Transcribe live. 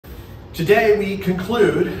Today we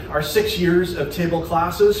conclude our 6 years of table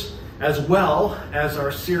classes as well as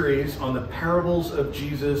our series on the parables of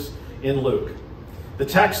Jesus in Luke. The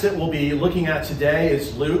text that we'll be looking at today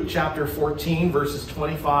is Luke chapter 14 verses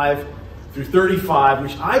 25 through 35,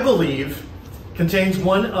 which I believe contains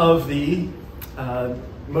one of the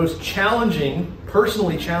most challenging,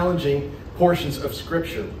 personally challenging portions of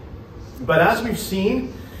Scripture. But as we've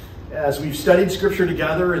seen, as we've studied Scripture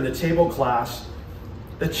together in the table class,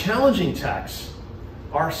 the challenging texts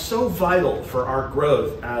are so vital for our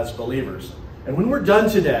growth as believers. And when we're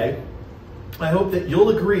done today, I hope that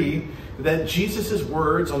you'll agree that Jesus'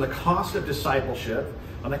 words on the cost of discipleship,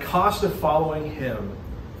 on the cost of following him,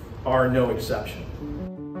 are no exception.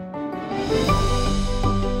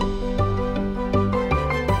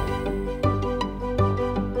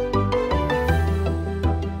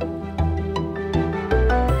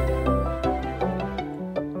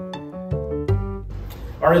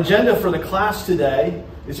 Our agenda for the class today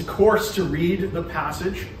is, of course, to read the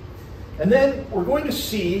passage, and then we're going to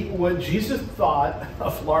see what Jesus thought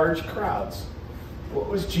of large crowds. What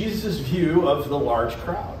was Jesus' view of the large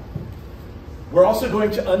crowd? We're also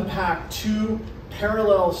going to unpack 2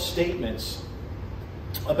 parallel statements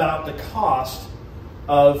about the cost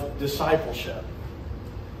of discipleship.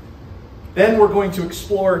 Then we're going to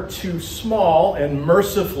explore 2 small and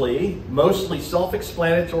mercifully, mostly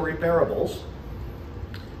self-explanatory parables.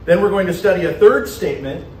 Then we're going to study a 3rd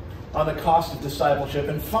statement on the cost of discipleship.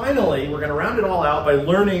 And finally, we're going to round it all out by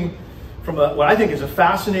learning from what I think is a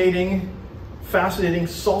fascinating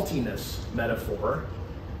saltiness metaphor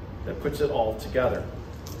that puts it all together.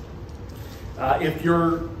 If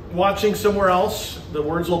you're watching somewhere else, the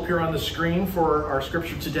words will appear on the screen for our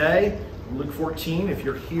scripture today, Luke 14. If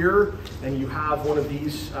you're here and you have one of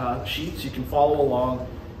these sheets, you can follow along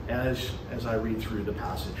as I read through the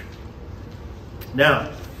passage. Now,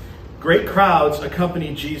 great crowds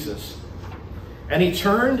accompanied Jesus, and he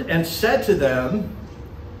turned and said to them,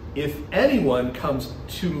 "If anyone comes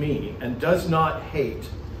to me and does not hate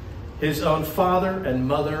his own father and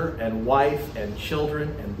mother and wife and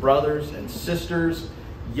children and brothers and sisters,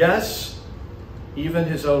 yes, even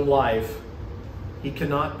his own life, he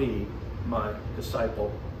cannot be my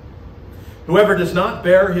disciple. Whoever does not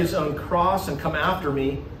bear his own cross and come after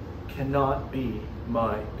me cannot be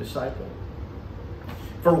my disciple.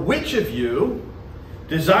 For which of you,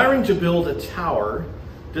 desiring to build a tower,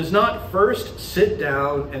 does not first sit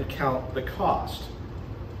down and count the cost,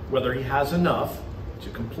 whether he has enough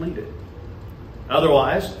to complete it?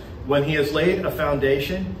 Otherwise, when he has laid a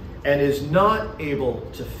foundation and is not able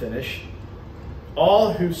to finish,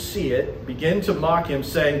 all who see it begin to mock him,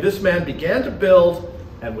 saying, 'This man began to build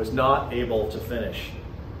and was not able to finish.'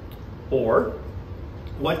 Or,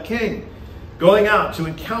 what king, going out to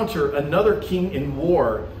encounter another king in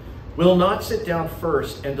war, will not sit down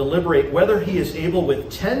first and deliberate whether he is able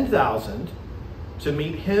with 10,000 to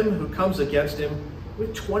meet him who comes against him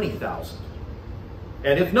with 20,000?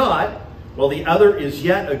 And if not, while the other is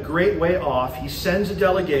yet a great way off, he sends a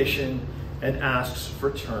delegation and asks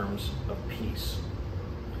for terms of peace.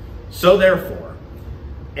 So therefore,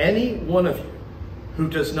 any one of you who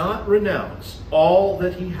does not renounce all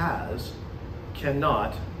that he has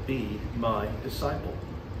cannot be my disciple.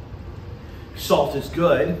 Salt is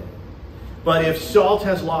good, but if salt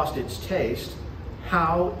has lost its taste,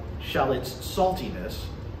 how shall its saltiness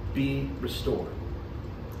be restored?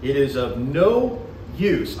 It is of no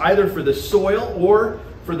use either for the soil or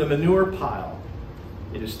for the manure pile.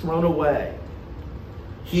 It is thrown away.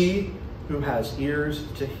 He who has ears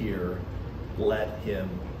to hear, let him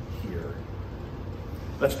hear."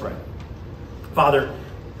 Let's pray. Father,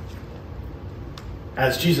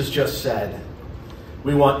 as Jesus just said,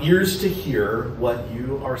 we want ears to hear what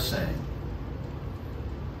you are saying.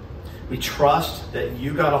 We trust that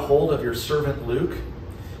you got a hold of your servant Luke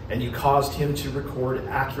and you caused him to record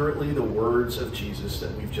accurately the words of Jesus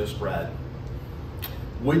that we've just read.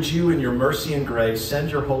 Would you, in your mercy and grace,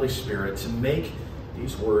 send your Holy Spirit to make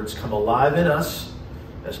these words come alive in us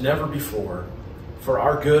as never before, for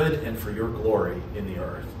our good and for your glory in the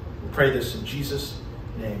earth. We pray this in Jesus'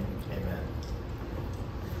 name. Amen.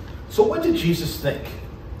 So what did Jesus think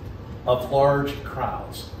of large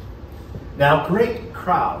crowds? Now, great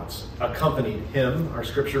crowds accompanied him, our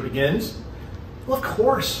scripture begins. Well, of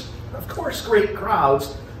course, great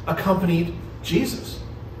crowds accompanied Jesus.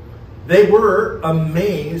 They were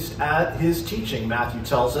amazed at his teaching, Matthew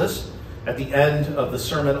tells us at the end of the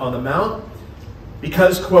Sermon on the Mount,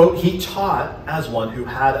 because, quote, he taught as one who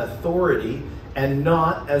had authority and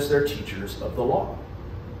not as their teachers of the law.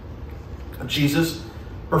 Jesus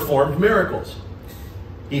performed miracles.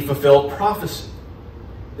 He fulfilled prophecy.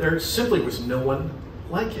 there simply was no one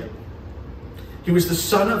like him. He was the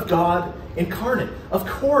Son of God incarnate. Of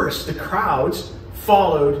course, the crowds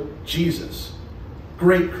followed Jesus.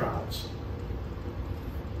 Great crowds.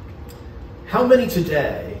 How many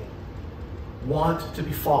today want to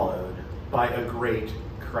be followed by a great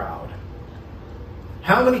crowd?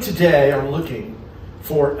 How many today are looking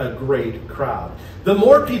for a great crowd? The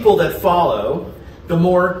more people that follow, the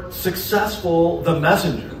more successful the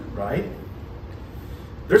messenger, right?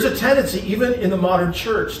 There's a tendency, even in the modern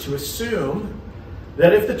church, to assume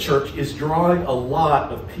that if the church is drawing a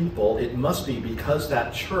lot of people, it must be because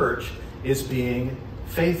that church is being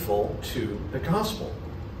faithful to the gospel.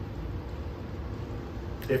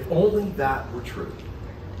 If only that were true.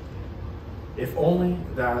 If only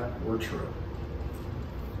that were true.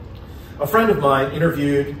 A friend of mine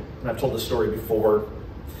interviewed, and I've told this story before,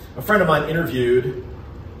 a friend of mine interviewed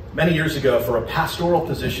many years ago for a pastoral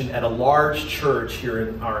position at a large church here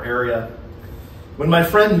in our area. When my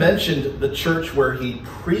friend mentioned the church where he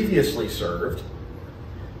previously served,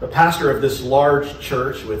 the pastor of this large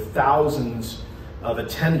church with thousands of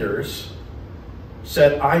attenders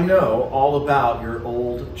said, "I know all about your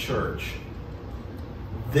old church.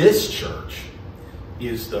 This church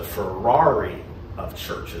is the Ferrari of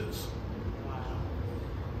churches.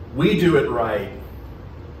 We do it right.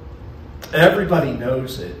 Everybody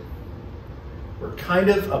knows it. We're kind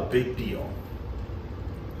of a big deal."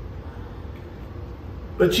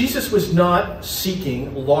 But Jesus was not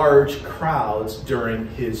seeking large crowds during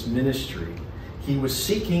his ministry. He was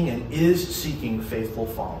seeking and is seeking faithful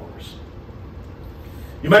followers.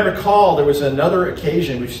 You might recall there was another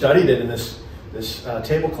occasion, we've studied it in this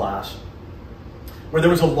table class, where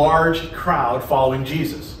there was a large crowd following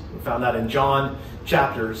Jesus. We found that in John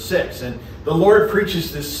chapter 6. And the Lord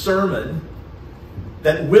preaches this sermon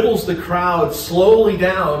that whittles the crowd slowly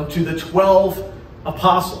down to the 12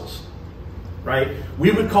 apostles, right?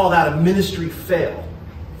 We would call that a ministry fail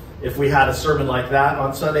if we had a sermon like that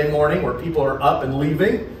on Sunday morning where people are up and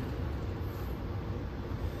leaving.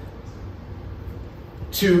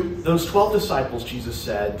 To those 12 disciples, Jesus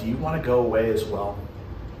said, "Do you want to go away as well?"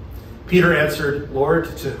 Peter answered,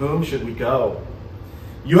 "Lord, to whom should we go?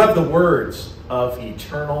 You have the words of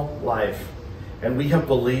eternal life, and we have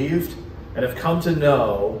believed and have come to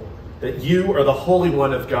know that you are the Holy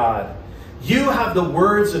One of God. You have the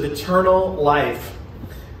words of eternal life."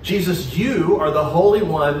 Jesus, you are the Holy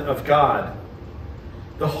One of God.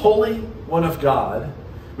 The Holy One of God,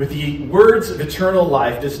 with the words of eternal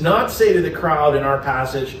life, does not say to the crowd in our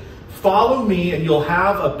passage, "Follow me and you'll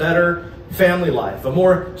have a better family life, a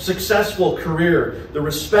more successful career, the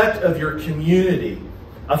respect of your community,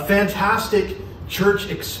 a fantastic church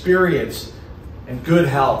experience, and good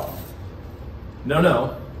health."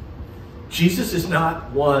 No. Jesus is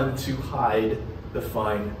not one to hide the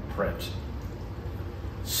fine print.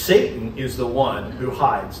 Satan is the one who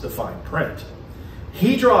hides the fine print.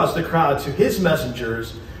 He draws the crowd to his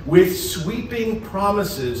messengers with sweeping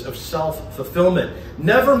promises of self-fulfillment,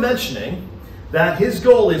 never mentioning that his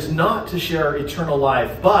goal is not to share eternal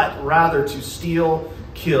life, but rather to steal,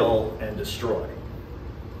 kill, and destroy.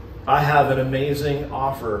 "I have an amazing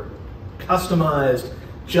offer, customized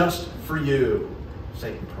just for you,"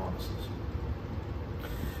 Satan promises.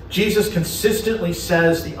 Jesus consistently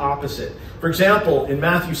says the opposite. For example, in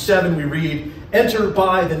Matthew 7, we read, "Enter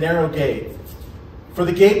by the narrow gate. For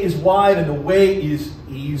the gate is wide and the way is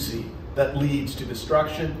easy that leads to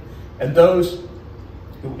destruction, and those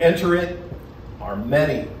who enter it are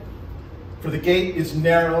many. For the gate is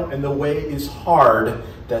narrow and the way is hard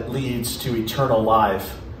that leads to eternal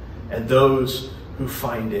life, and those who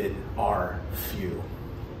find it are few."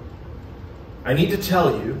 I need to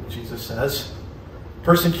tell you, Jesus says, a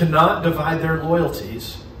person cannot divide their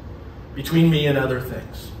loyalties between me and other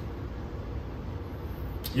things.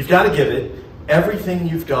 You've got to give it everything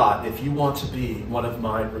you've got if you want to be one of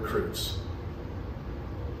my recruits.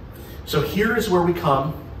 So here is where we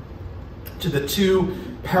come to the two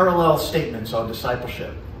parallel statements on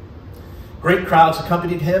discipleship. Great crowds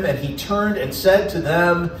accompanied him, and he turned and said to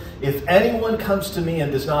them, "If anyone comes to me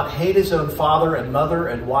and does not hate his own father and mother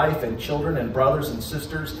and wife and children and brothers and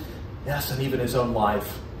sisters, yes, and even his own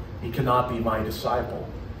life, he cannot be my disciple.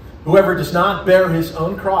 Whoever does not bear his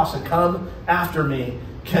own cross and come after me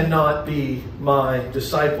cannot be my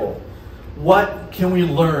disciple." What can we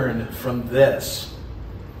learn from this?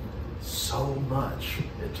 So much,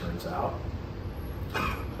 it turns out.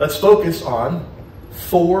 Let's focus on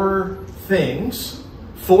four things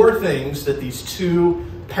that these two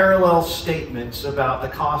parallel statements about the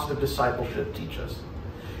cost of discipleship teach us.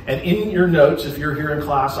 And in your notes, if you're here in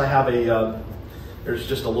class, I have There's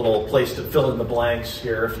just a little place to fill in the blanks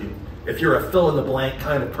here if you're a fill in the blank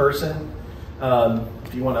kind of person.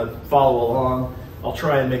 If you want to follow along, I'll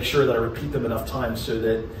try and make sure that I repeat them enough times so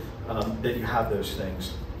that that you have those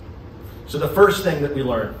things. So the first thing that we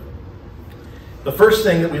learn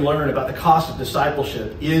about the cost of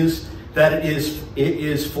discipleship is that it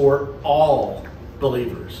is for all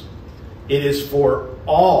believers. It is for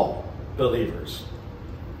all believers.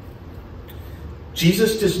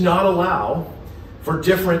 Jesus does not allow for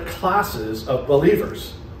different classes of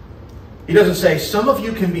believers. He doesn't say, some of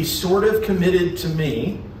you can be sort of committed to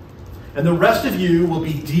me, and the rest of you will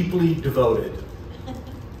be deeply devoted.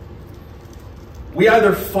 We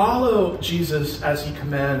either follow Jesus as he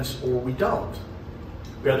commands or we don't.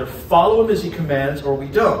 We either follow him as he commands or we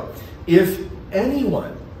don't. If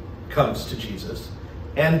anyone comes to Jesus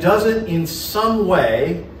and doesn't in some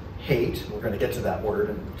way hate, we're going to get to that word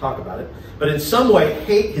and talk about it, but in some way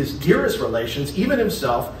hate his dearest relations, even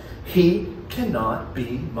himself, he cannot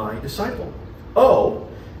be my disciple. Oh,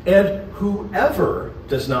 and whoever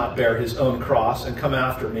does not bear his own cross and come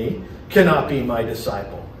after me cannot be my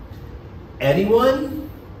disciple. Anyone,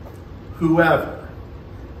 whoever.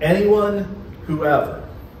 Anyone, whoever.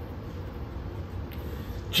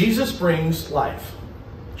 Jesus brings life,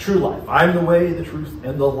 true life. I'm the way, the truth,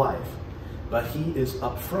 and the life. But he is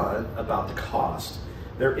upfront about the cost.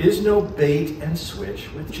 There is no bait and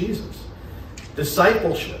switch with Jesus.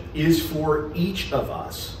 Discipleship is for each of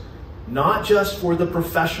us, not just for the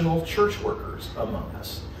professional church workers among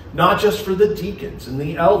us, not just for the deacons and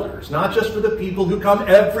the elders, not just for the people who come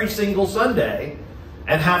every single Sunday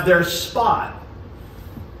and have their spot,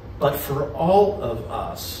 but for all of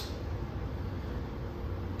us.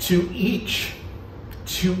 To each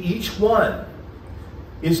one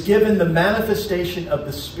is given the manifestation of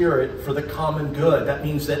the Spirit for the common good. That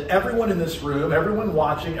means that everyone in this room, everyone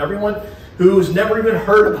watching, everyone who's never even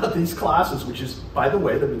heard about these classes, which is, by the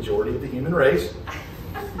way, the majority of the human race,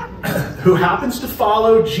 who happens to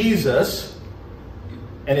follow Jesus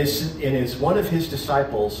and is one of his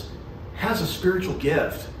disciples, has a spiritual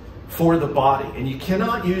gift for the body. And you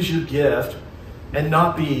cannot use your gift and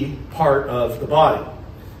not be part of the body.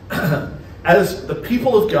 As the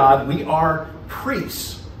people of God, we are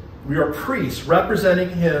priests. We are priests representing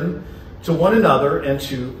him to one another and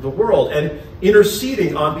to the world, and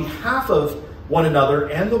interceding on behalf of one another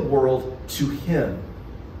and the world to him.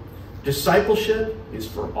 Discipleship is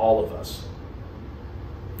for all of us.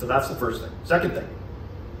 So that's the first thing. Second thing.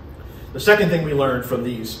 The second thing we learned from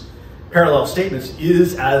these parallel statements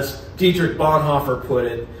is, as Dietrich Bonhoeffer put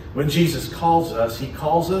it, when Jesus calls us, he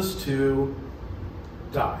calls us to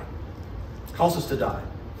die. He calls us to die.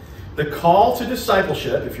 The call to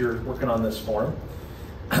discipleship, if you're working on this form,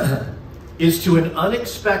 is to an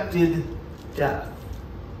unexpected death.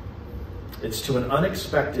 It's to an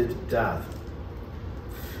unexpected death.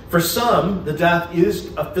 For some, the death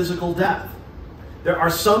is a physical death. There are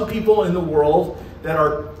some people in the world that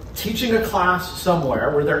are teaching a class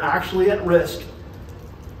somewhere where they're actually at risk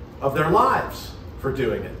of their lives for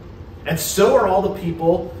doing it. And so are all the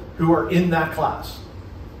people who are in that class,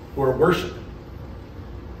 who are worshiping,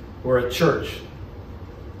 who are at church,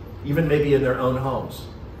 even maybe in their own homes.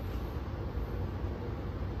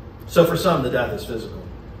 So for some, the death is physical.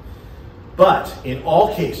 But in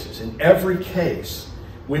all cases, in every case,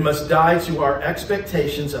 we must die to our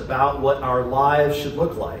expectations about what our lives should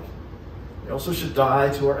look like. We also should die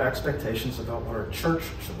to our expectations about what our church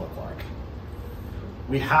should look like.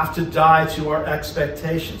 We have to die to our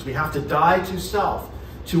expectations. We have to die to self,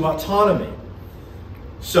 to autonomy.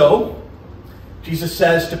 So, Jesus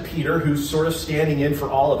says to Peter, who's sort of standing in for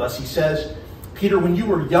all of us, he says, Peter, when you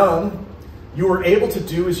were young, you were able to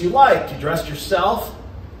do as you liked. You dressed yourself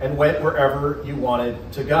and went wherever you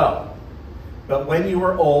wanted to go. But when you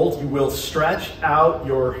are old, you will stretch out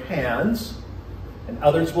your hands, and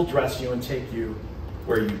others will dress you and take you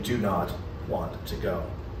where you do not want to go.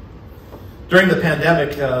 During the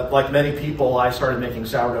pandemic, like many people, I started making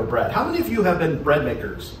sourdough bread. How many of you have been bread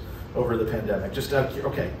makers over the pandemic? Just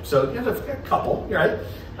okay, so you have a couple, right?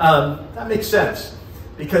 That makes sense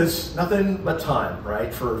because nothing but time,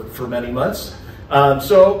 right? For many months.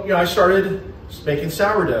 So I started making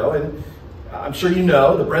sourdough, and I'm sure you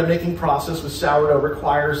know the bread making process with sourdough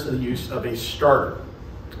requires the use of a starter,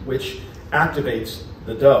 which activates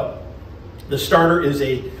the dough. The starter is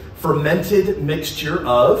a fermented mixture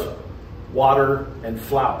of water and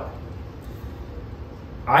flour.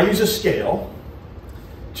 I use a scale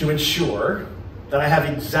to ensure that I have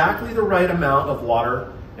exactly the right amount of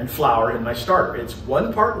water and flour in my starter. It's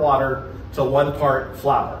 1 part water to 1 part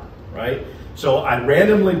flour, right? So I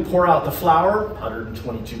randomly pour out the flour,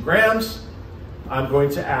 122 grams, I'm going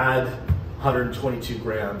to add 122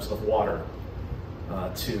 grams of water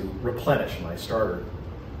to replenish my starter.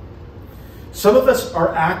 Some of us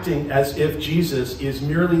are acting as if Jesus is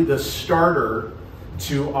merely the starter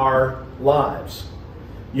to our lives.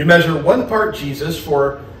 You measure one part Jesus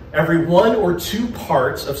for every one or two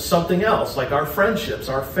parts of something else, like our friendships,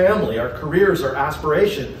 our family, our careers, our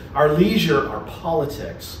aspiration, our leisure, our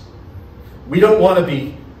politics. We don't want to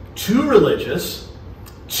be too religious,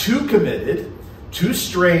 too committed, too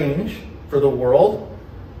strange for the world,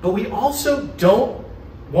 but we also don't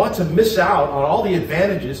want to miss out on all the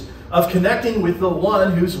advantages of connecting with the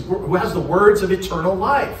one who has the words of eternal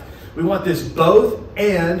life. We want this both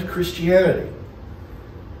and Christianity.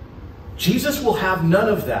 Jesus will have none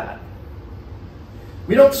of that.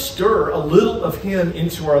 We don't stir a little of him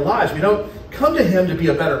into our lives. We don't come to him to be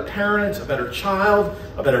a better parent, a better child,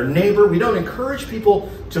 a better neighbor. We don't encourage people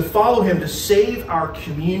to follow him to save our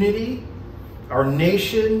community, our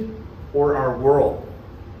nation, or our world.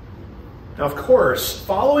 Now, of course,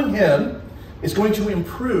 following him is going to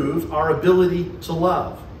improve our ability to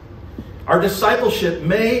love. Our discipleship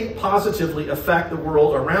may positively affect the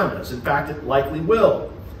world around us. In fact, it likely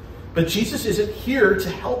will. But Jesus isn't here to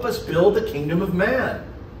help us build the kingdom of man.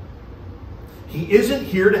 He isn't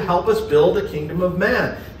here to help us build the kingdom of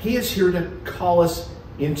man. He is here to call us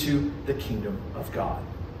into the kingdom of God.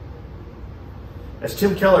 As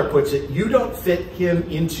Tim Keller puts it, you don't fit him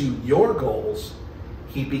into your goals.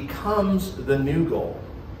 He becomes the new goal.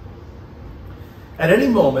 At any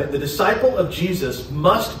moment, the disciple of Jesus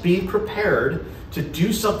must be prepared to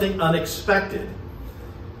do something unexpected,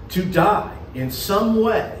 to die in some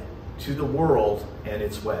way to the world and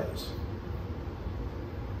its ways.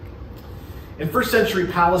 In first century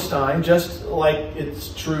Palestine, just like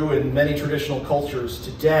it's true in many traditional cultures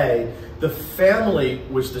today, the family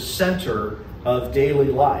was the center of daily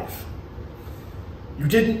life. You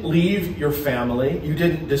didn't leave your family. You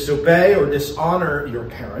didn't disobey or dishonor your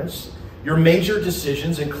parents. Your major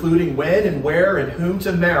decisions, including when and where and whom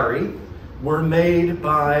to marry, were made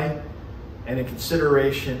by and in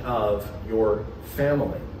consideration of your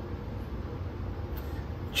family.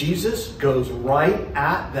 Jesus goes right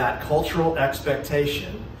at that cultural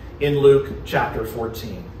expectation in Luke chapter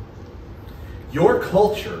 14. Your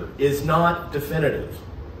culture is not definitive.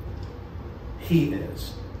 He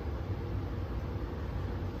is.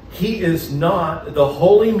 He is not the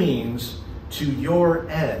holy means to your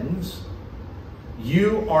ends.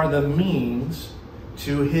 You are the means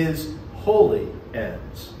to his holy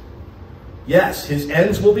ends. Yes, his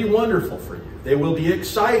ends will be wonderful for you. They will be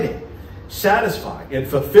exciting, satisfying, and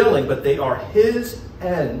fulfilling, but they are his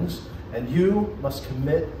ends, and you must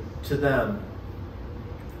commit to them.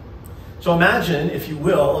 So imagine, if you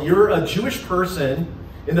will, you're a Jewish person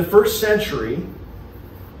in the first century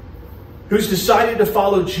who's decided to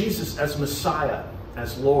follow Jesus as Messiah,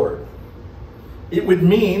 as Lord. It would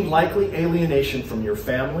mean likely alienation from your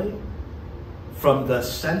family, from the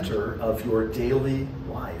center of your daily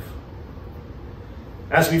life.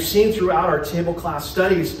 As we've seen throughout our table class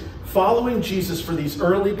studies, following Jesus for these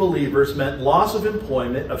early believers meant loss of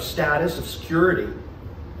employment, of status, of security.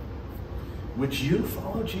 Would you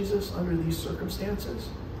follow Jesus under these circumstances?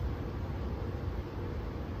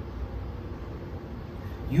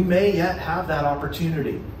 You may yet have that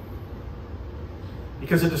opportunity.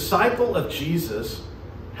 Because a disciple of Jesus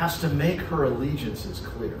has to make her allegiances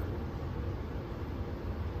clear.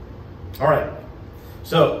 All right.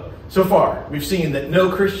 So far, we've seen that no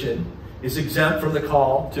Christian is exempt from the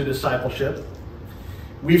call to discipleship.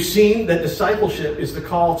 We've seen that discipleship is the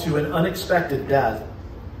call to an unexpected death.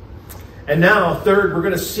 And now, third, we're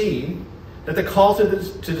going to see that the call to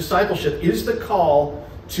discipleship is the call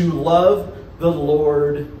to love the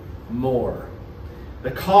Lord more.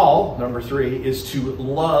 The call, number 3, is to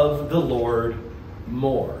love the Lord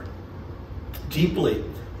more. Deeply,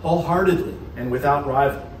 wholeheartedly, and without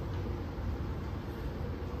rival.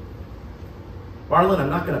 Marlon, I'm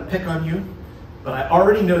not going to pick on you, but I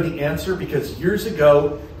already know the answer because years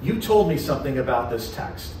ago, you told me something about this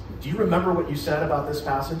text. Do you remember what you said about this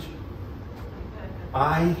passage?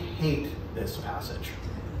 I hate this passage.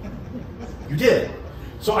 You did.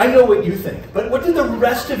 So I know what you think. But what did the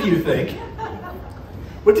rest of you think?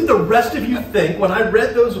 What did the rest of you think when I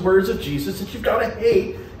read those words of Jesus that you've got to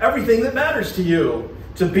hate everything that matters to you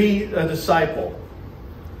to be a disciple?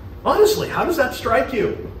 Honestly, how does that strike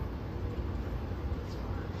you?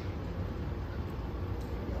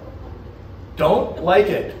 Don't like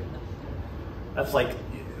it. That's like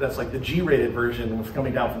the G-rated version was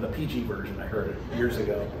coming down from the PG version. I heard it years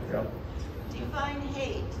ago. Yeah. Define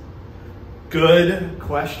hate. Good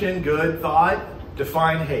question, good thought.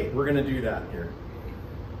 define hate. We're going to do that here.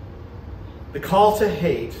 The call to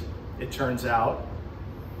hate, it turns out,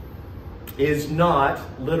 is not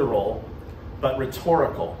literal, but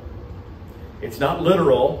rhetorical. It's not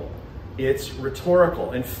literal, it's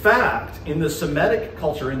rhetorical. In fact, in the Semitic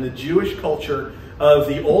culture, in the Jewish culture of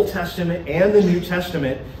the Old Testament and the New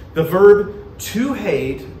Testament, the verb to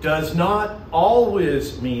hate does not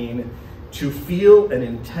always mean to feel an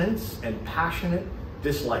intense and passionate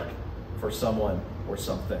dislike for someone or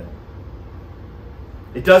something.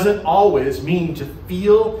 It doesn't always mean to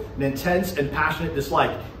feel an intense and passionate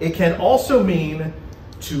dislike. It can also mean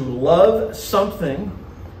to love something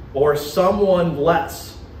or someone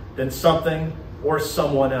less than something or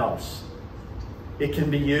someone else. It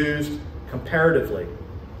can be used comparatively.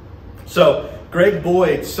 So Greg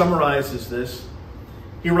Boyd summarizes this.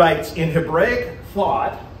 He writes, in Hebraic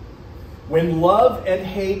thought, when love and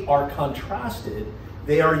hate are contrasted,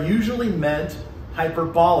 they are usually meant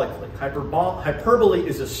hyperbolically. Hyperbole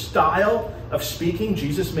is a style of speaking.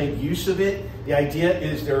 Jesus made use of it. The idea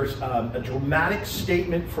is there's a dramatic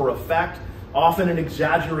statement for effect, often an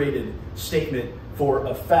exaggerated statement for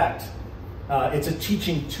effect. It's a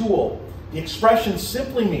teaching tool. The expression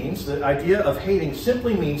simply means, the idea of hating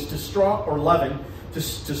simply means to strong or loving, to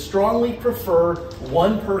strongly prefer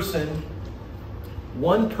one person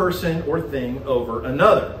or thing over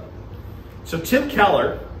another. So Tim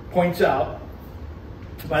Keller points out,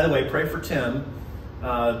 by the way, pray for Tim.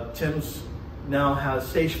 Tim's now has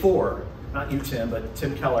stage 4, not you, Tim, but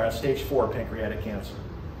Tim Keller has stage 4 pancreatic cancer.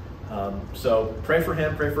 So pray for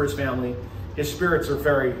him, pray for his family. His spirits are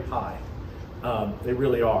very high. They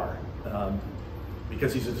really are,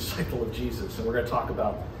 because he's a disciple of Jesus, and we're going to talk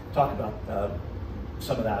about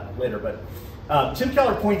some of that later. But Tim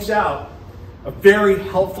Keller points out a very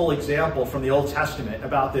helpful example from the Old Testament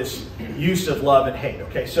about this use of love and hate.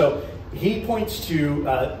 Okay, so he points to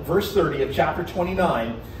verse 30 of chapter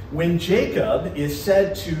 29, when Jacob is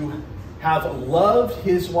said to have loved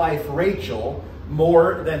his wife Rachel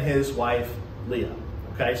more than his wife Leah.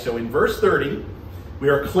 Okay, so in verse 30, we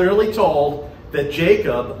are clearly told that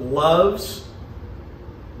Jacob loves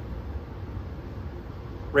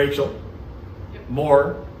Rachel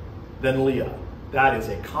more than Leah. That is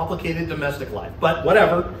a complicated domestic life, but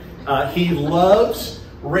whatever. He loves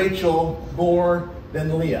Rachel more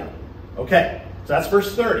than Leah. Okay, so that's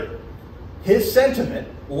verse 30. His sentiment,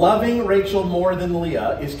 loving Rachel more than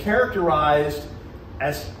Leah, is characterized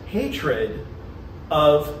as hatred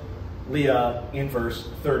of Leah in verse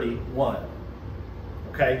 31.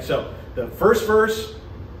 Okay, so the first verse,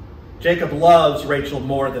 Jacob loves Rachel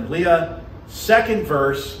more than Leah. Second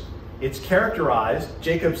verse, it's characterized,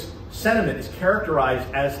 Jacob's sentiment is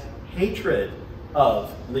characterized as hatred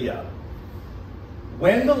of Leah.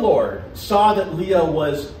 When the Lord saw that Leah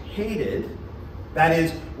was hated, that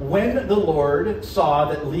is, when the Lord saw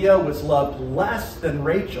that Leah was loved less than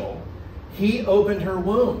Rachel, he opened her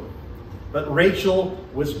womb. But Rachel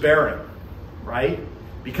was barren, right?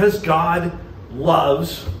 Because God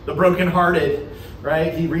loves the brokenhearted,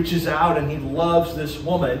 right? He reaches out and he loves this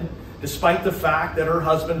woman, despite the fact that her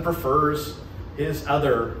husband prefers his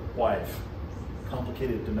other wife.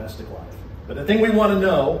 Complicated domestic life. But the thing we want to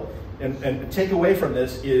know and take away from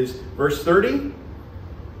this is verse 30.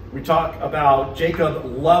 We talk about Jacob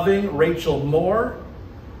loving Rachel more,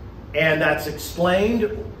 and that's explained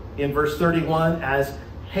in verse 31 as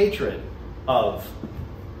hatred of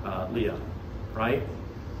Leah, right?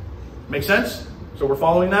 Make sense? So we're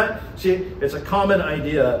following that? See, it's a common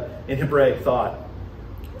idea in Hebraic thought.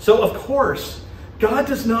 So of course, God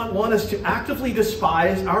does not want us to actively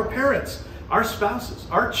despise our parents, our spouses,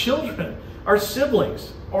 our children, our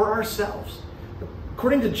siblings, or ourselves.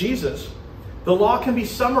 According to Jesus, the law can be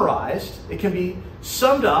summarized, it can be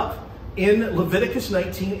summed up in Leviticus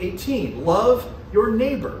 19:18. Love your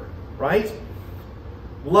neighbor, right?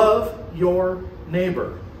 Love your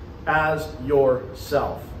neighbor as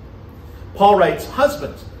yourself. Paul writes,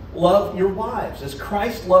 husbands, love your wives as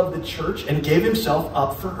Christ loved the church and gave himself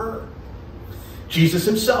up for her. Jesus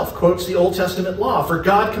himself quotes the Old Testament law, for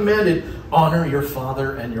God commanded, honor your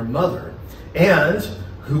father and your mother, and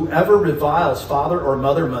whoever reviles father or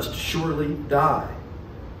mother must surely die.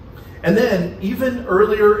 And then, even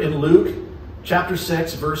earlier in Luke chapter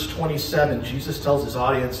 6, verse 27, Jesus tells his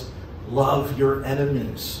audience, love your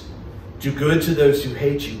enemies. Do good to those who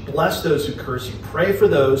hate you. Bless those who curse you. Pray for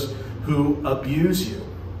those who abuse you.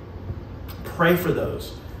 Pray for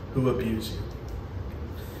those who abuse you.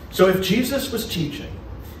 So if Jesus was teaching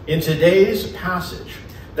in today's passage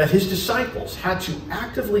that his disciples had to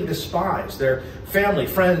actively despise their family,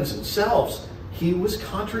 friends, and selves, he was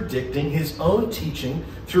contradicting his own teaching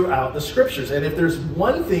throughout the scriptures. And if there's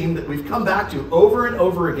one theme that we've come back to over and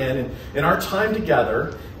over again in our time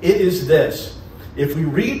together, it is this. If we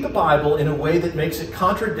read the Bible in a way that makes it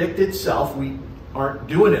contradict itself, we aren't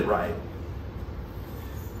doing it right.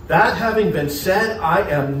 That having been said, I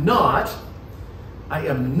am not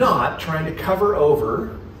trying to cover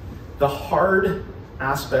over the hard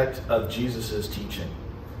aspect of Jesus' teaching.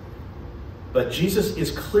 But Jesus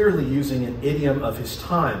is clearly using an idiom of his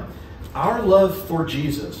time. Our love for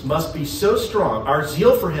Jesus must be so strong, our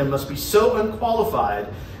zeal for him must be so unqualified,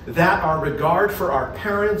 that our regard for our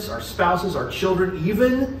parents, our spouses, our children,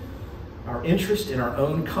 even our interest in our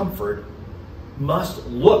own comfort must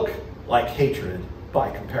look like hatred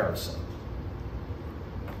by comparison.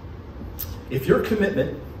 If your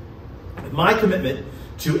commitment, my commitment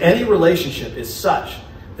to any relationship is such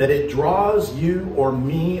that it draws you or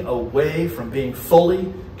me away from being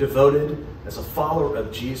fully devoted as a follower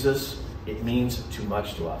of Jesus, it means too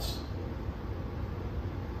much to us.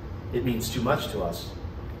 It means too much to us.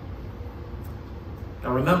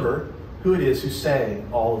 Now remember who it is who's saying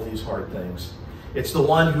all of these hard things. It's the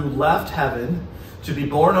one who left heaven to be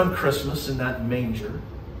born on Christmas in that manger,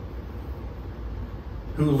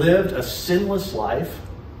 who lived a sinless life,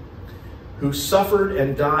 who suffered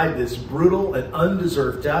and died this brutal and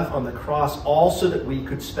undeserved death on the cross, all so that we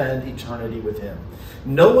could spend eternity with him.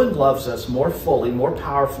 No one loves us more fully, more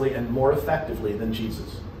powerfully, and more effectively than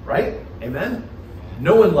Jesus. Right? Amen?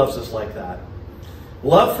 No one loves us like that.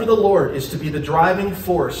 Love for the Lord is to be the driving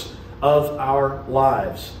force of our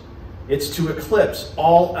lives. It's to eclipse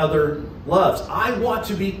all other loves. I want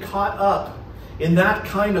to be caught up in that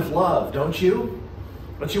kind of love, don't you?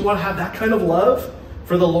 Don't you want to have that kind of love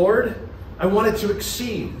for the Lord? I want it to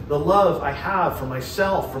exceed the love I have for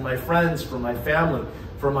myself, for my friends, for my family,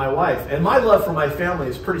 for my wife. And my love for my family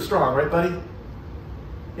is pretty strong, right, buddy?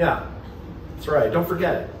 Yeah, that's right. Don't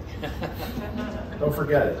forget it. Don't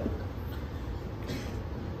forget it.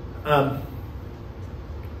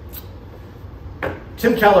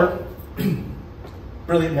 Tim Keller,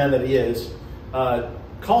 brilliant man that he is,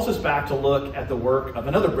 calls us back to look at the work of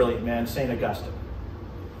another brilliant man, St. Augustine.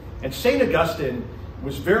 And St. Augustine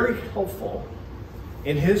was very helpful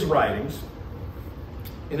in his writings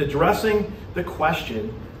in addressing the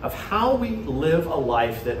question of how we live a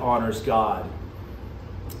life that honors God,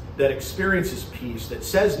 that experiences peace, that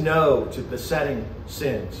says no to besetting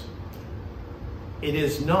sins. It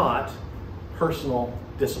is not personal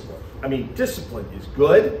discipline. I mean, discipline is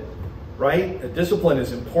good, right? Discipline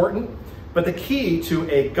is important, but the key to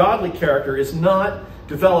a godly character is not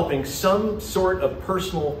developing some sort of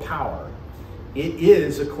personal power. It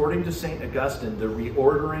is, according to St. Augustine, the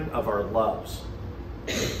reordering of our loves.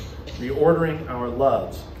 Reordering our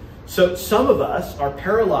loves. So some of us are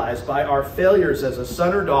paralyzed by our failures as a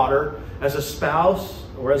son or daughter, as a spouse,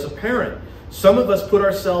 or as a parent. Some of us put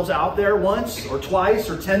ourselves out there once or twice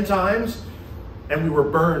or 10 times, and we were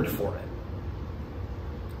burned for it.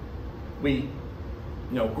 We,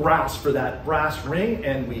 grasped for that brass ring,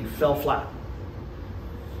 and we fell flat.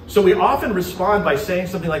 So we often respond by saying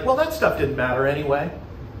something like, well, that stuff didn't matter anyway.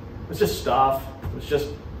 It's just stuff. It's just,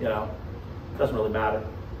 doesn't really matter.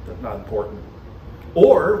 That's not important.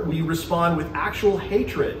 Or we respond with actual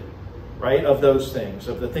hatred, right, of those things,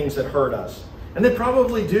 of the things that hurt us. And they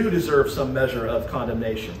probably do deserve some measure of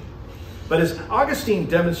condemnation. But as Augustine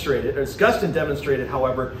demonstrated,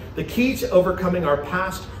 however, the key to overcoming our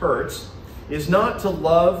past hurts is not to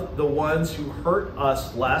love the ones who hurt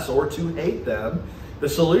us less or to hate them. The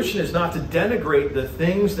solution is not to denigrate the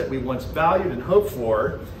things that we once valued and hoped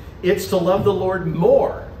for. It's to love the Lord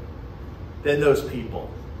more than those people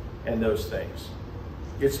and those things.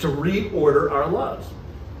 It's to reorder our loves.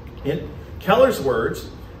 In Keller's words,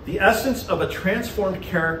 the essence of a transformed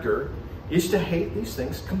character is to hate these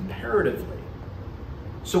things comparatively.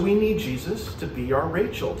 So we need Jesus to be our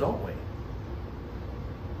Rachel, don't we?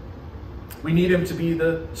 We need him to be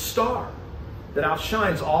the star that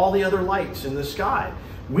outshines all the other lights in the sky.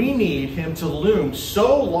 We need him to loom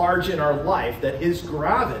so large in our life that his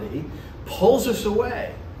gravity pulls us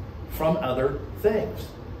away from other things.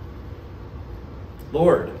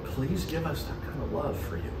 Lord, please give us that kind of love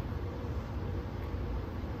for you.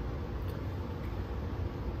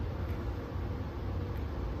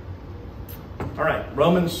 All right,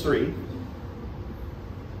 Romans 5,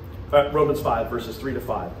 verses 3 to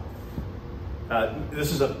 5.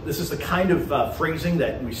 This is the kind of phrasing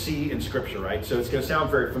that we see in Scripture, right? So it's going to sound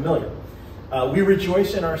very familiar. We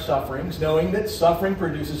rejoice in our sufferings, knowing that suffering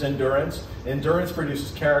produces endurance, endurance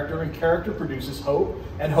produces character, and character produces hope,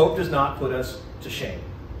 and hope does not put us to shame.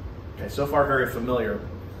 Okay, so far very familiar.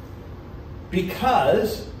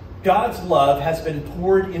 because God's love has been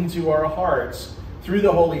poured into our hearts through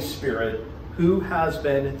the Holy Spirit who has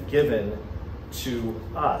been given to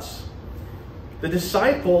us. The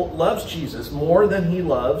disciple loves Jesus more than he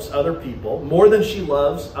loves other people, more than she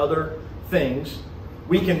loves other things.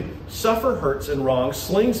 We can suffer hurts and wrongs,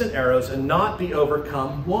 slings and arrows, and not be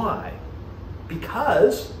overcome. Why?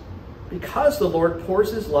 Because the Lord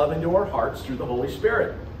pours his love into our hearts through the Holy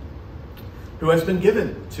Spirit, who has been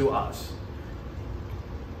given to us.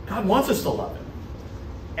 God wants us to love him,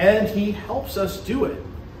 and he helps us do it.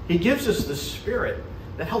 He gives us the Spirit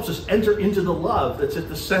that helps us enter into the love that's at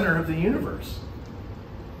the center of the universe.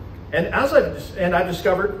 And I've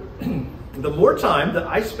discovered the more time that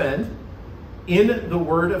I spend in the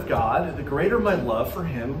Word of God, the greater my love for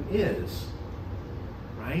him is.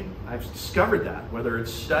 Right? I've discovered that, whether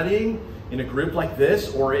it's studying in a group like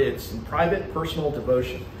this or it's in private, personal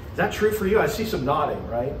devotion. Is that true for you? I see some nodding,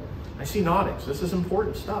 right? I see nodding. So this is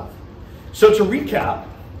important stuff. So to recap,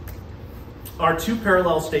 our two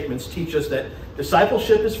parallel statements teach us that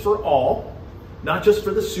discipleship is for all, not just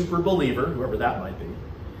for the super believer, whoever that might be.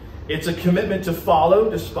 It's a commitment to follow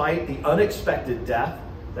despite the unexpected death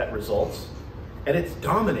that results. And it's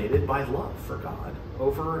dominated by love for God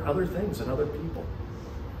over other things and other people.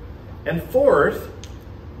 And fourth,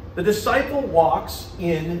 the disciple walks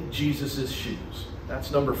in Jesus' shoes. That's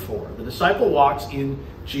number 4. The disciple walks in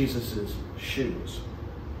Jesus' shoes.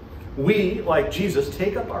 We, like Jesus,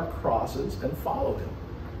 take up our crosses and follow him.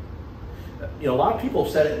 You know, a lot of people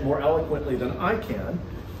have said it more eloquently than I can.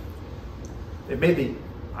 It may be,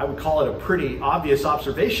 I would call it a pretty obvious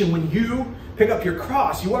observation. When you pick up your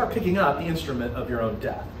cross, you are picking up the instrument of your own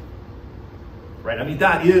death. Right? I mean,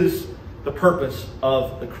 that is the purpose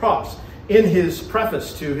of the cross. In his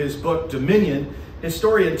preface to his book, Dominion,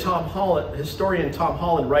 historian Tom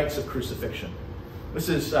Holland writes of crucifixion. This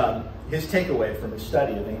is his takeaway from his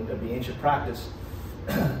study of the ancient practice.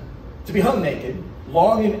 To be hung naked,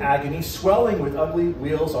 long in agony, swelling with ugly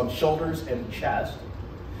wheals on shoulders and chest,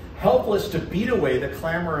 helpless to beat away the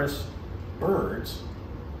clamorous birds,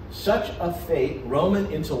 such a fate Roman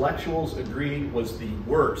intellectuals agreed was the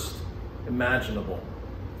worst imaginable.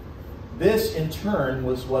 This, in turn,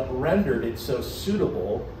 was what rendered it so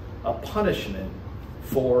suitable a punishment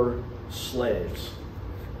for slaves.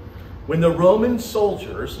 When the Roman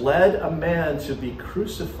soldiers led a man to be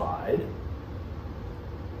crucified,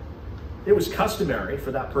 it was customary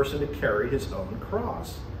for that person to carry his own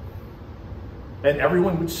cross. And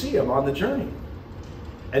everyone would see him on the journey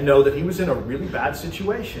and know that he was in a really bad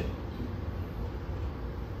situation.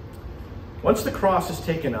 Once the cross is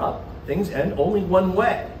taken up, things end only one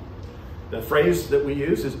way. The phrase that we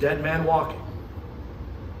use is dead man walking.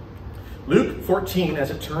 Luke 14, as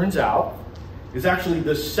it turns out, is actually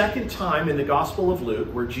the second time in the Gospel of Luke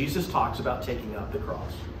where Jesus talks about taking up the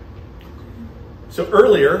cross. So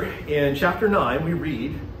earlier in chapter 9, we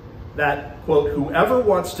read that, quote, "Whoever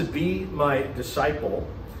wants to be my disciple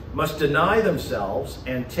must deny themselves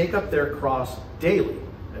and take up their cross daily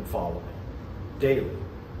and follow me." Daily.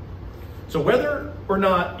 So whether or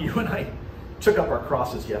not you and I took up our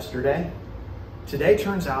crosses yesterday, today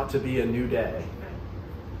turns out to be a new day.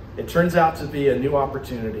 It turns out to be a new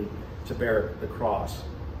opportunity to bear the cross.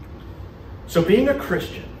 So being a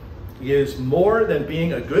Christian is more than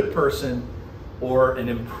being a good person or an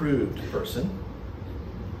improved person.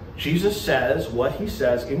 Jesus says what he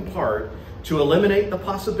says in part to eliminate the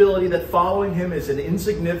possibility that following him is an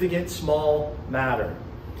insignificant, small matter.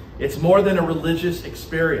 It's more than a religious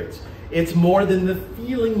experience. It's more than the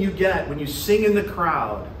feeling you get when you sing in the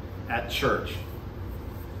crowd at church.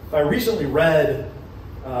 I recently read,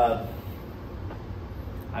 I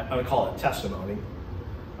would call it testimony,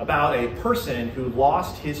 about a person who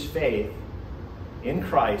lost his faith in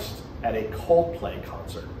Christ at a Coldplay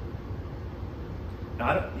concert.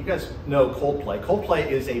 Now, you guys know Coldplay. Coldplay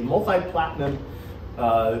is a multi-platinum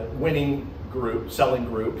winning group, selling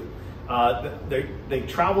group. They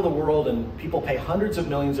travel the world and people pay hundreds of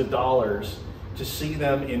millions of dollars to see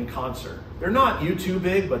them in concert. They're not U2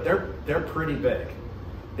 big, but they're pretty big.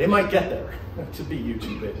 They might get there to be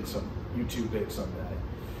U2 big someday.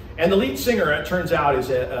 And the lead singer, it turns out, is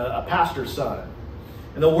a pastor's son.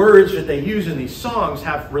 And the words that they use in these songs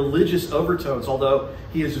have religious overtones, although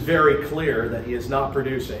he is very clear that he is not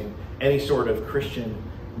producing any sort of Christian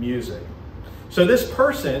music. So this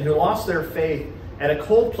person who lost their faith at a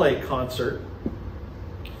Coldplay concert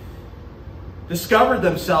discovered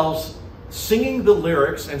themselves singing the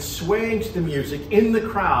lyrics and swaying to the music in the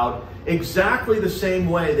crowd exactly the same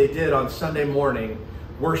way they did on Sunday morning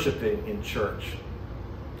worshiping in church,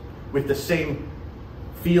 with the same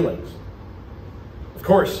feelings. Of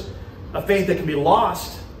course, A faith that can be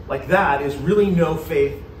lost like that is really no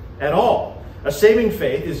faith at all. A saving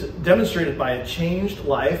faith is demonstrated by a changed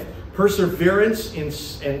life, perseverance in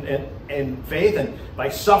faith, and by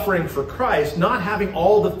suffering for Christ, not having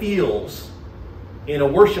all the feels in a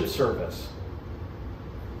worship service.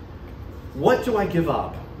 What do I give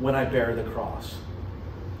up when I bear the cross?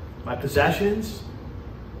 My possessions,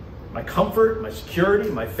 my comfort, my security,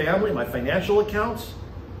 my family, my financial accounts,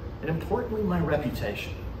 and importantly, my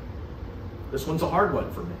reputation. This one's a hard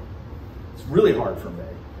one for me. It's really hard for me.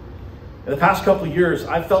 In the past couple of years,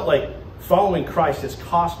 I've felt like following Christ has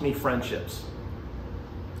cost me friendships,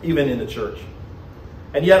 even in the church.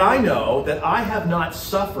 And yet I know that I have not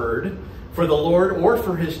suffered for the Lord or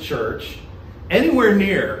for his church anywhere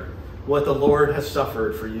near what the Lord has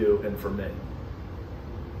suffered for you and for me.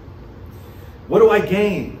 What do I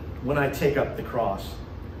gain when I take up the cross?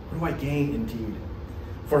 What do I gain indeed?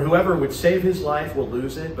 For whoever would save his life will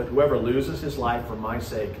lose it, but whoever loses his life for my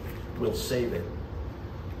sake will save it.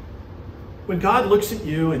 When God looks at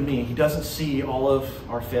you and me, he doesn't see all of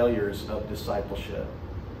our failures of discipleship.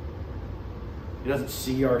 He doesn't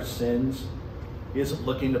see our sins. He isn't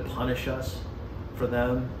looking to punish us for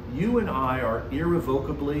them. You and I are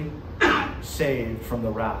irrevocably saved from the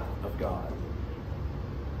wrath of God.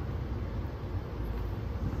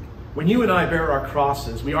 When you and I bear our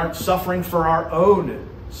crosses, we aren't suffering for our own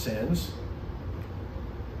sins.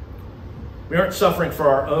 We aren't suffering for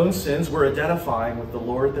our own sins. We're identifying with the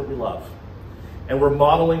Lord that we love. And we're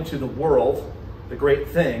modeling to the world the great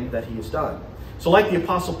thing that he has done. So like the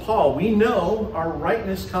Apostle Paul, we know our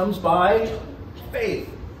rightness comes by faith,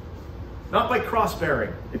 not by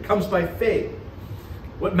cross-bearing. It comes by faith.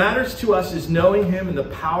 What matters to us is knowing him in the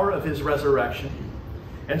power of his resurrection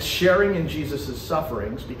and sharing in Jesus'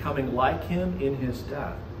 sufferings, becoming like him in his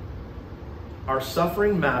death. Our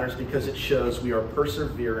suffering matters because it shows we are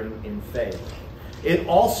persevering in faith. It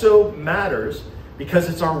also matters because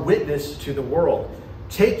it's our witness to the world.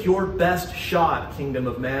 Take your best shot, kingdom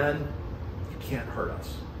of man. You can't hurt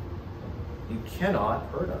us. You cannot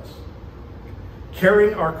hurt us.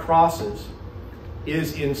 Carrying our crosses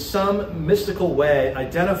is in some mystical way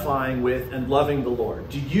identifying with and loving the Lord.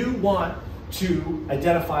 Do you want to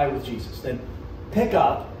identify with Jesus? Then pick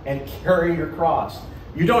up and carry your cross.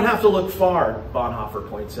 You don't have to look far, Bonhoeffer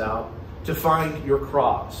points out, to find your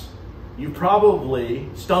cross. You probably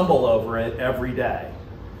stumble over it every day.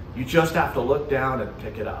 You just have to look down and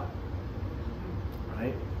pick it up.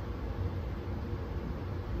 Right?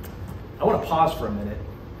 I want to pause for a minute.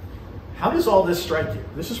 How does all this strike you?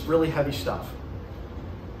 This is really heavy stuff.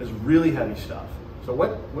 It's really heavy stuff. So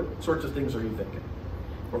what sorts of things are you thinking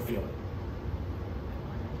or feeling?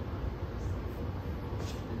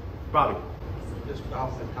 Bobby. Just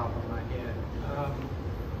off the top of my head.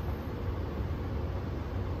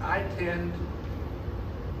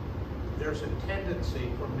 There's a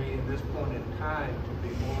tendency for me at this point in time to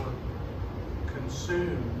be more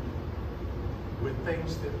consumed with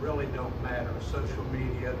things that really don't matter. Social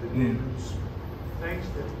media, the news, things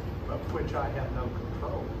of which I have no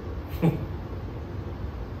control.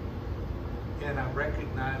 And I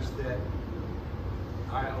recognize that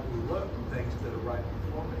I overlook things that are right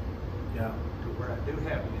before me. Yeah. To where I do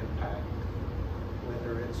have an impact,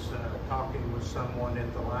 whether it's talking with someone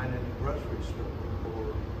at the line in the grocery store,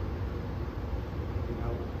 or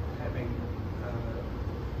having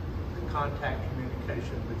the contact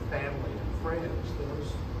communication with family and friends.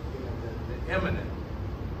 Those, the imminent,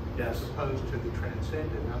 yes, as opposed to the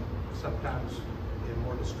transcendent. I'm sometimes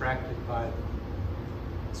more distracted by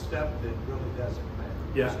stuff that really doesn't matter.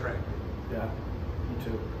 Yeah. Distracted. Yeah. Me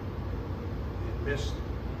too. And miss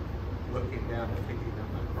looking down and picking up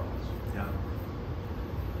my cross. Yeah.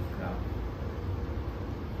 Yeah.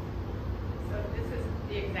 So this is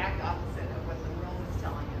the exact opposite of what the world is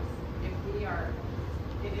telling us.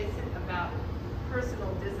 It isn't about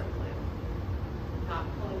personal discipline, not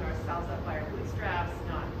pulling ourselves up by our bootstraps,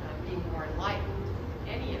 not being more enlightened,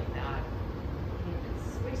 any of that. You can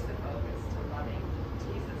switch the focus to loving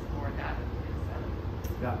Jesus more. That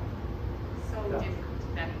is Yeah. so Yeah.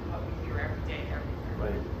 different than what we hear every day, everywhere.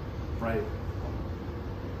 Right. Right.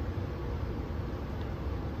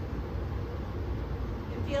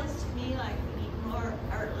 It feels to me like we need more,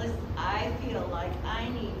 or at least I feel like I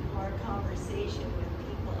need more conversation with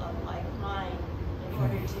people of like mind in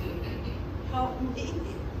order to help me.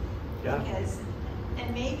 Yeah. Because,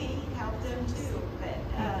 and maybe help them too, but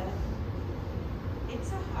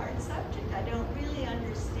it's a hard subject. I don't really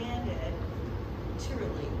understand it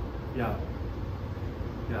truly. Yeah.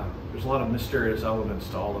 Yeah. There's a lot of mysterious elements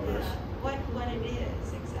to all of this. What it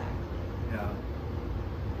is exactly. Yeah.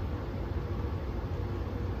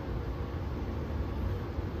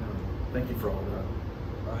 Thank you for all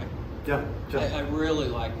that. Right? Yeah. Jeff. I really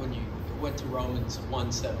like when you went to Romans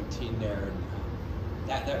 1:17 there, and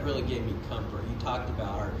that really gave me comfort. You talked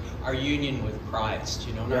about our union with Christ,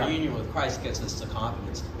 you know, and Yeah. our union with Christ gives us the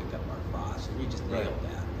confidence to pick up our cross, and you just nailed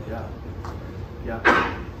that.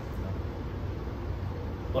 Yeah.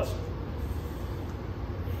 Bless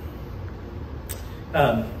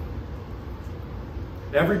you.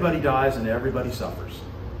 Everybody dies and everybody suffers.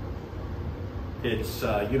 It's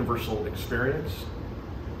a universal experience.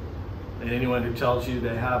 And anyone who tells you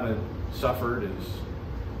they haven't suffered is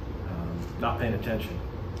not paying attention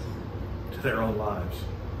to their own lives.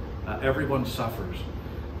 Everyone suffers.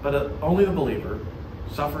 But only the believer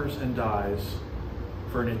suffers and dies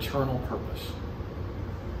for an eternal purpose.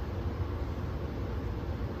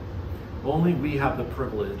 Only we have the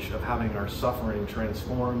privilege of having our suffering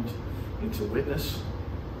transformed into witness,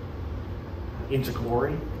 into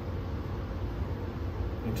glory,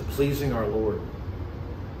 into pleasing our Lord.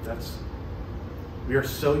 We are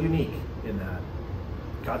so unique in that.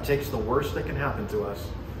 God takes the worst that can happen to us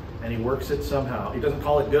and he works it somehow. He doesn't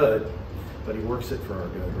call it good, but he works it for our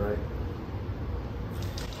good, right?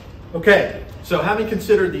 Okay, so having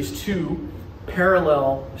considered these two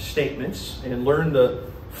parallel statements and learned the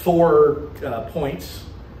 4 points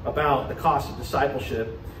about the cost of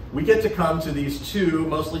discipleship, we get to come to these 2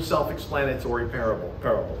 mostly self-explanatory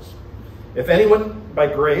parables. If anyone by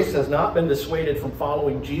grace has not been dissuaded from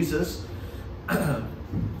following Jesus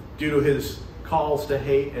due to his calls to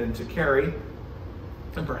hate and to carry,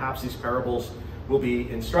 then perhaps these parables will be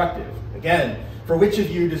instructive. Again, for which of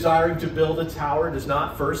you desiring to build a tower does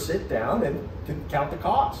not first sit down and count the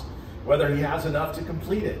cost, whether he has enough to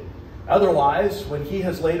complete it? Otherwise, when he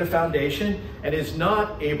has laid a foundation and is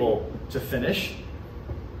not able to finish,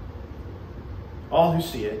 all who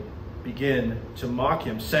see it begin to mock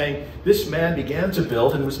him, saying, "This man began to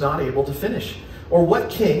build and was not able to finish." Or what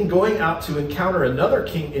king, going out to encounter another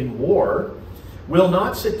king in war, will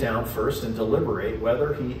not sit down first and deliberate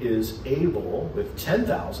whether he is able with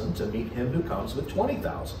 10,000 to meet him who comes with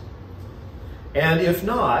 20,000? And if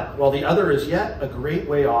not, while the other is yet a great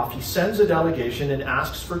way off, he sends a delegation and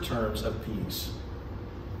asks for terms of peace.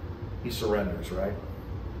 He surrenders, right?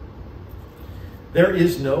 There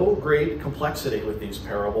is no great complexity with these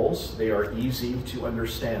parables. They are easy to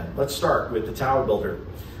understand. Let's start with the tower builder.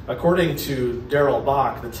 According to Darrell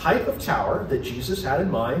Bach, the type of tower that Jesus had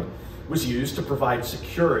in mind was used to provide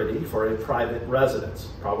security for a private residence,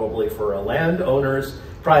 probably for a landowner's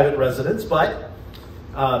private residence, but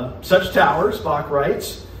such towers, Bach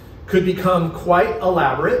writes, could become quite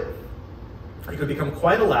elaborate. It could become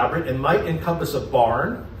quite elaborate and might encompass a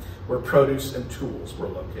barn where produce and tools were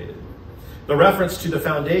located. The reference to the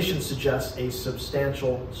foundation suggests a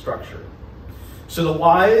substantial structure. So the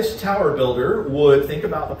wise tower builder would think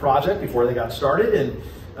about the project before they got started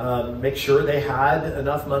and make sure they had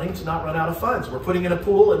enough money to not run out of funds. We're putting in a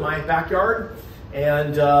pool in my backyard,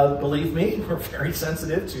 and believe me, we're very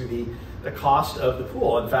sensitive to the cost of the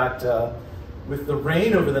pool. In fact, with the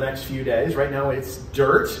rain over the next few days, right now it's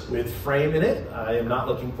dirt with frame in it. I am not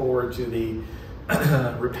looking forward to the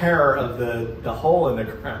repair of the hole in the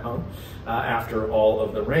ground after all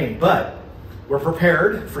of the rain. But we're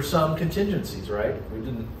prepared for some contingencies, right? We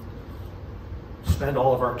didn't spend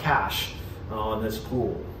all of our cash on this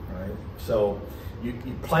pool, right? So you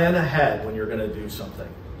plan ahead when you're going to do something.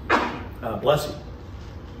 Bless you.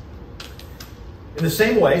 In the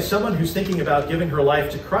same way, someone who's thinking about giving her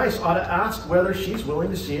life to Christ ought to ask whether she's willing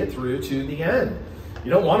to see it through to the end.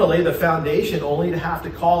 You don't want to lay the foundation only to have to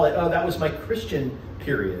call it, oh, that was my Christian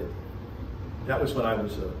period. That was when I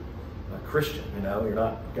was a Christian, you know. You're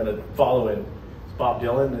not going to follow in Bob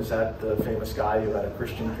Dylan. Is that the famous guy who had a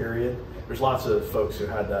Christian period? There's lots of folks who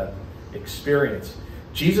had that experience.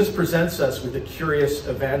 Jesus presents us with a curious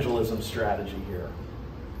evangelism strategy here.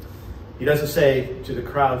 He doesn't say to the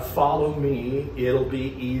crowd, follow me, it'll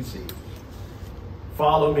be easy.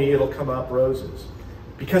 Follow me, it'll come up roses.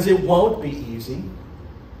 Because it won't be easy,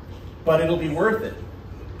 but it'll be worth it.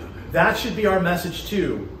 That should be our message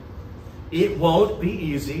too. It won't be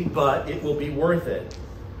easy, but it will be worth it.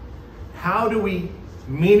 How do we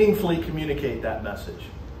meaningfully communicate that message?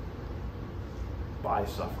 By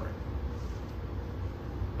suffering.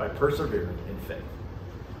 By persevering in faith.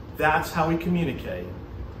 That's how we communicate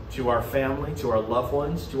to our family, to our loved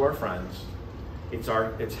ones, to our friends.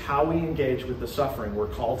 It's how we engage with the suffering we're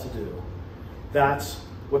called to do. That's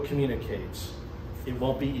what communicates. It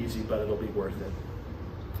won't be easy, but it'll be worth it.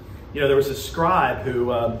 You know, there was a scribe who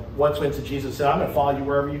once went to Jesus and said, I'm going to follow you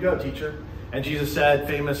wherever you go, teacher. And Jesus said,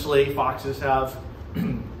 famously, foxes have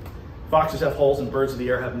Foxes have holes and birds of the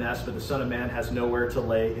air have nests, but the Son of Man has nowhere to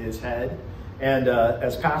lay his head. And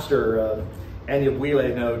as Pastor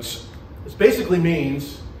Anyabwile notes, this basically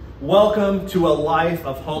means, welcome to a life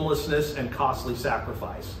of homelessness and costly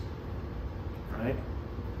sacrifice. Right?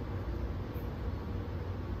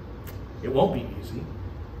 It won't be easy,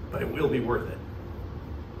 but it will be worth it.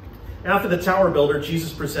 After the tower builder,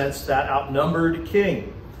 Jesus presents that outnumbered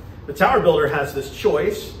king. The tower builder has this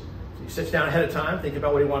choice. He sits down ahead of time, thinking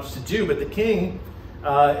about what he wants to do, but the king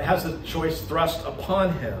has the choice thrust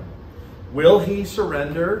upon him. Will he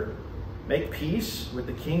surrender, make peace with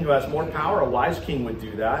the king who has more power? A wise king would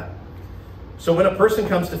do that. So when a person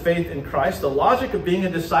comes to faith in Christ, the logic of being a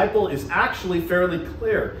disciple is actually fairly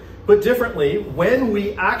clear. Put differently, when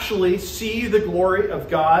we actually see the glory of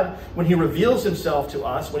God, when he reveals himself to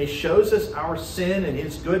us, when he shows us our sin and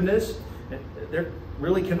his goodness, there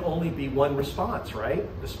really can only be one response, right?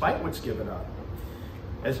 Despite what's given up.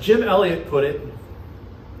 As Jim Elliot put it,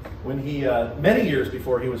 when he, many years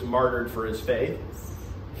before he was martyred for his faith,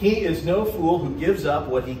 he is no fool who gives up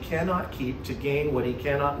what he cannot keep to gain what he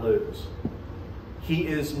cannot lose. He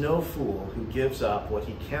is no fool who gives up what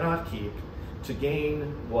he cannot keep to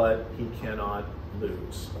gain what he cannot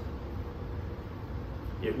lose.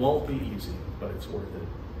 It won't be easy, but it's worth it.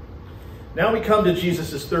 Now we come to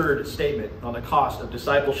Jesus' third statement on the cost of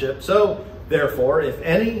discipleship. So, therefore, if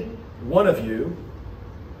any one of you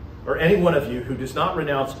who does not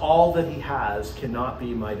renounce all that he has cannot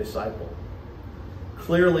be my disciple.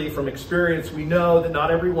 Clearly, from experience, we know that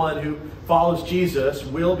not everyone who follows Jesus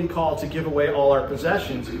will be called to give away all our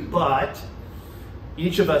possessions, but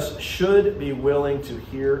each of us should be willing to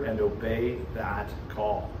hear and obey that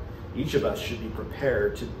call. Each of us should be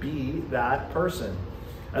prepared to be that person.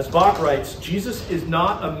 As Bach writes, Jesus is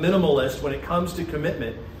not a minimalist when it comes to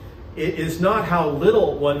commitment. It is not how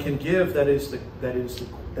little one can give that is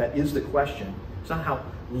the question. It's not how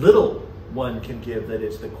little one can give that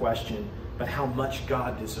is the question, but how much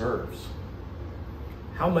God deserves.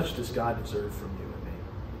 How much does God deserve from you and me?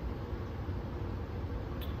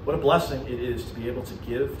 What a blessing it is to be able to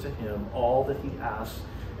give to him all that he asks.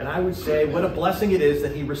 And I would say, what a blessing it is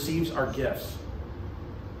that he receives our gifts.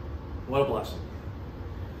 What a blessing.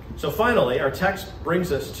 So finally, our text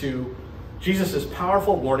brings us to Jesus'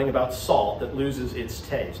 powerful warning about salt that loses its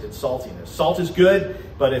taste, its saltiness. Salt is good,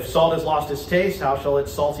 but if salt has lost its taste, how shall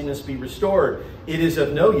its saltiness be restored? It is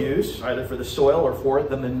of no use, either for the soil or for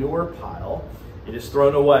the manure pile. It is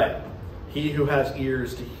thrown away. He who has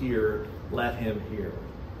ears to hear, let him hear.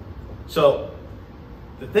 So,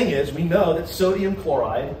 the thing is, we know that sodium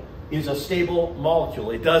chloride is a stable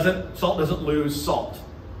molecule. Salt doesn't lose salt.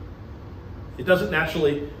 It doesn't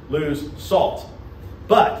naturally lose salt.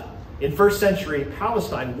 But in first century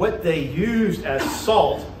Palestine, what they used as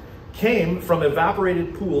salt came from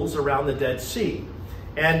evaporated pools around the Dead Sea.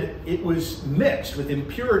 And it was mixed with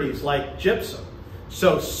impurities like gypsum.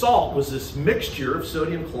 So salt was this mixture of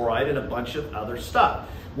sodium chloride and a bunch of other stuff.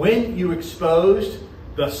 When you exposed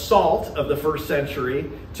the salt of the first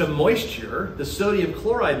century to moisture, the sodium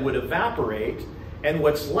chloride would evaporate, and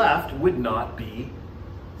what's left would not be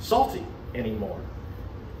salty anymore.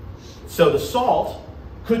 So the salt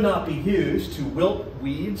could not be used to wilt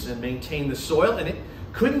weeds and maintain the soil, and it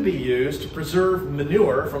couldn't be used to preserve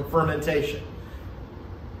manure from fermentation.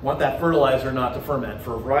 Want that fertilizer not to ferment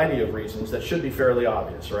for a variety of reasons that should be fairly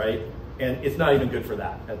obvious, right? And it's not even good for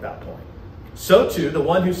that at that point. So too, the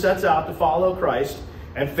one who sets out to follow Christ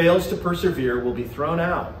and fails to persevere will be thrown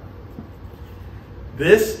out.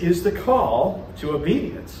 This is the call to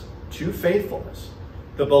obedience, to faithfulness.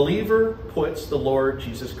 The believer puts the Lord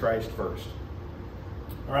Jesus Christ first.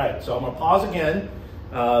 All right, so I'm going to pause again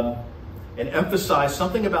and emphasize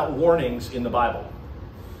something about warnings in the Bible.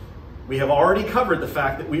 We have already covered the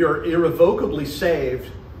fact that we are irrevocably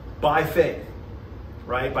saved by faith,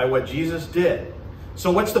 right? By what Jesus did.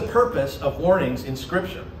 So what's the purpose of warnings in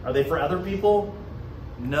Scripture? Are they for other people?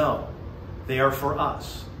 No, they are for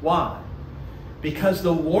us. Why? Because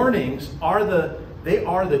the warnings are the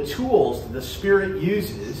tools that the Spirit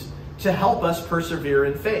uses to help us persevere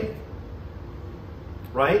in faith.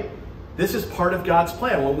 Right? This is part of God's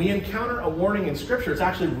plan. When we encounter a warning in Scripture, it's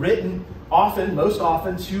actually written most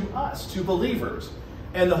often to us, to believers.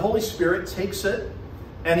 And the Holy Spirit takes it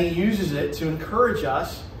and he uses it to encourage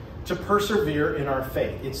us to persevere in our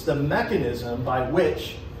faith. It's the mechanism by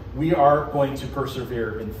which we are going to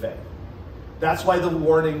persevere in faith. That's why the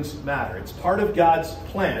warnings matter. It's part of God's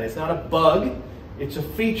plan. It's not a bug. It's a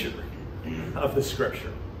feature of the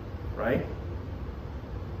Scripture. Right?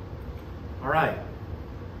 All right.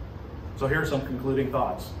 So here are some concluding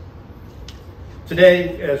thoughts.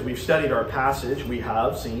 Today, as we've studied our passage, we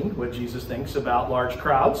have seen what Jesus thinks about large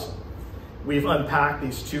crowds. We've unpacked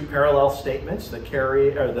these two parallel statements, the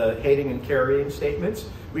hating and carrying statements.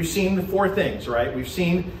 We've seen the four things, right? We've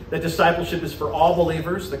seen that discipleship is for all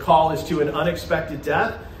believers. The call is to an unexpected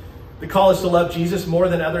death. The call is to love Jesus more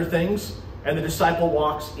than other things. And the disciple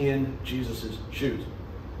walks in Jesus' shoes.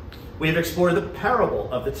 We have explored the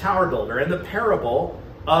parable of the tower builder and the parable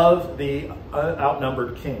of the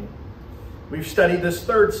outnumbered king. We've studied this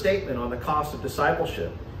third statement on the cost of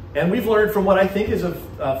discipleship. And we've learned from what I think is a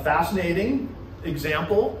fascinating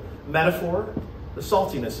example, metaphor, the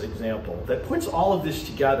saltiness example, that puts all of this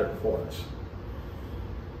together for us.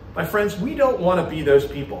 My friends, we don't want to be those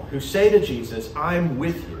people who say to Jesus, I'm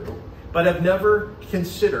with you, but have never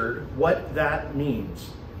considered what that means.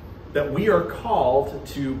 That we are called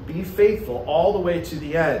to be faithful all the way to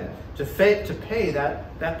the end, to pay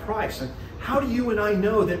that price. And how do you and I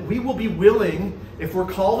know that we will be willing, if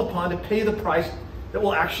we're called upon, to pay the price, that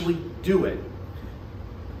we'll actually do it?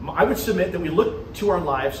 I would submit that we look to our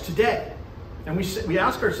lives today and we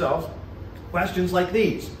ask ourselves questions like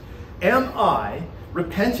these. Am I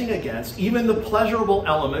repenting against even the pleasurable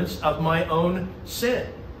elements of my own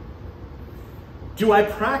sin? Do I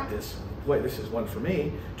practice, boy, this is one for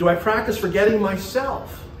me, do I practice forgetting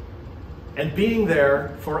myself and being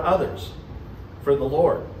there for others, for the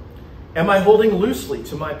Lord? Am I holding loosely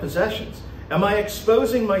to my possessions? Am I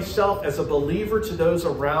exposing myself as a believer to those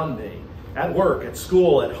around me, at work, at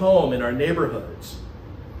school, at home, in our neighborhoods?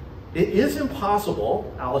 It is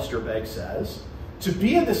impossible, Alistair Begg says, to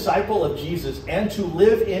be a disciple of Jesus and to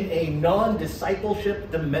live in a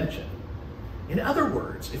non-discipleship dimension. In other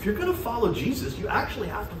words, if you're going to follow Jesus, you actually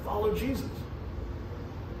have to follow Jesus.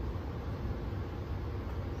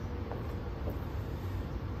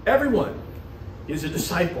 Everyone is a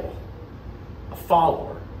disciple, a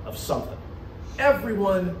follower of something.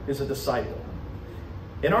 Everyone is a disciple.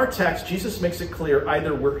 In our text, Jesus makes it clear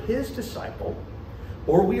either we're his disciple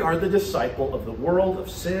or we are the disciple of the world, of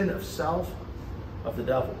sin, of self, of the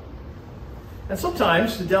devil. And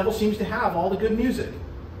sometimes the devil seems to have all the good music.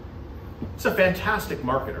 It's a fantastic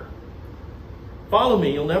marketer. Follow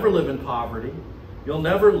me, you'll never live in poverty. You'll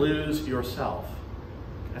never lose yourself.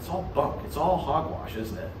 That's all bunk. It's all hogwash,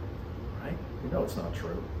 isn't it? Right? We know it's not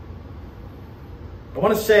true. I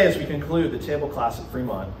want to say as we conclude the table class at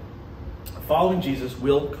Fremont, following Jesus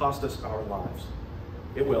will cost us our lives.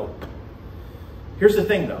 It will. Here's the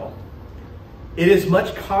thing, though. It is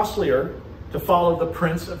much costlier to follow the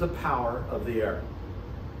prince of the power of the air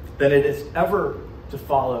than it is ever to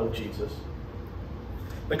follow Jesus.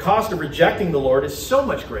 The cost of rejecting the Lord is so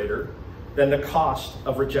much greater than the cost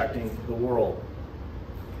of rejecting the world.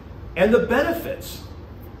 And the benefits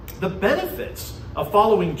of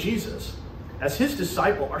following Jesus as his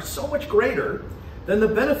disciple are so much greater than the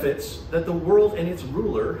benefits that the world and its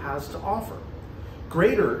ruler has to offer.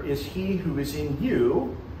 Greater is he who is in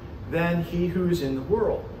you than he who is in the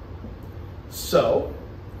world. So,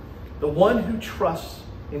 the one who trusts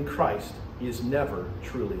in Christ is never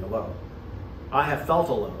truly alone. I have felt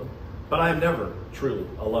alone, but I am never truly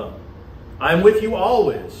alone. I am with you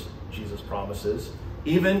always, Jesus promises,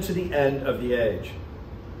 even to the end of the age.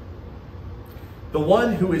 The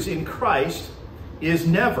one who is in Christ is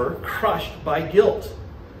never crushed by guilt.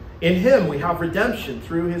 In him we have redemption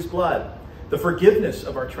through his blood, the forgiveness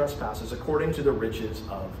of our trespasses according to the riches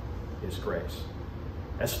of his grace.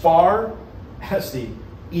 As far as the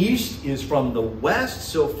east is from the west,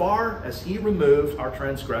 so far as he removed our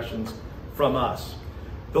transgressions from us.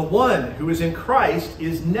 The one who is in Christ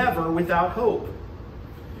is never without hope.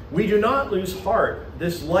 We do not lose heart.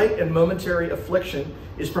 This light and momentary affliction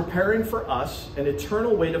is preparing for us an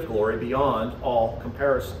eternal weight of glory beyond all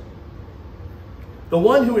comparison. The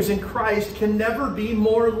one who is in Christ can never be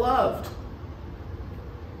more loved.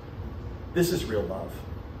 This is real love.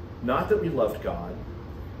 Not that we loved God,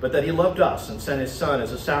 but that he loved us and sent his Son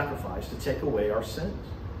as a sacrifice to take away our sins.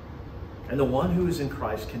 And the one who is in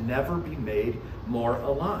Christ can never be made more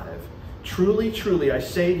alive. Truly, truly, I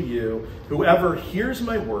say to you, whoever hears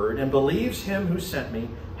my word and believes him who sent me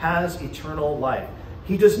has eternal life.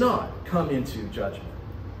 He does not come into judgment,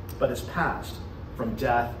 but is passed from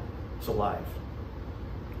death to life.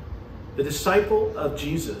 The disciple of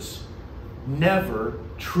Jesus, never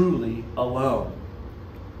truly alone,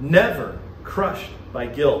 never crushed by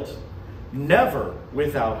guilt, never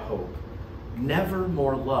without hope, never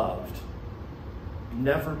more loved,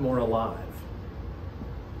 never more alive.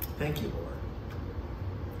 Thank you,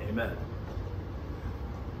 Lord. Amen.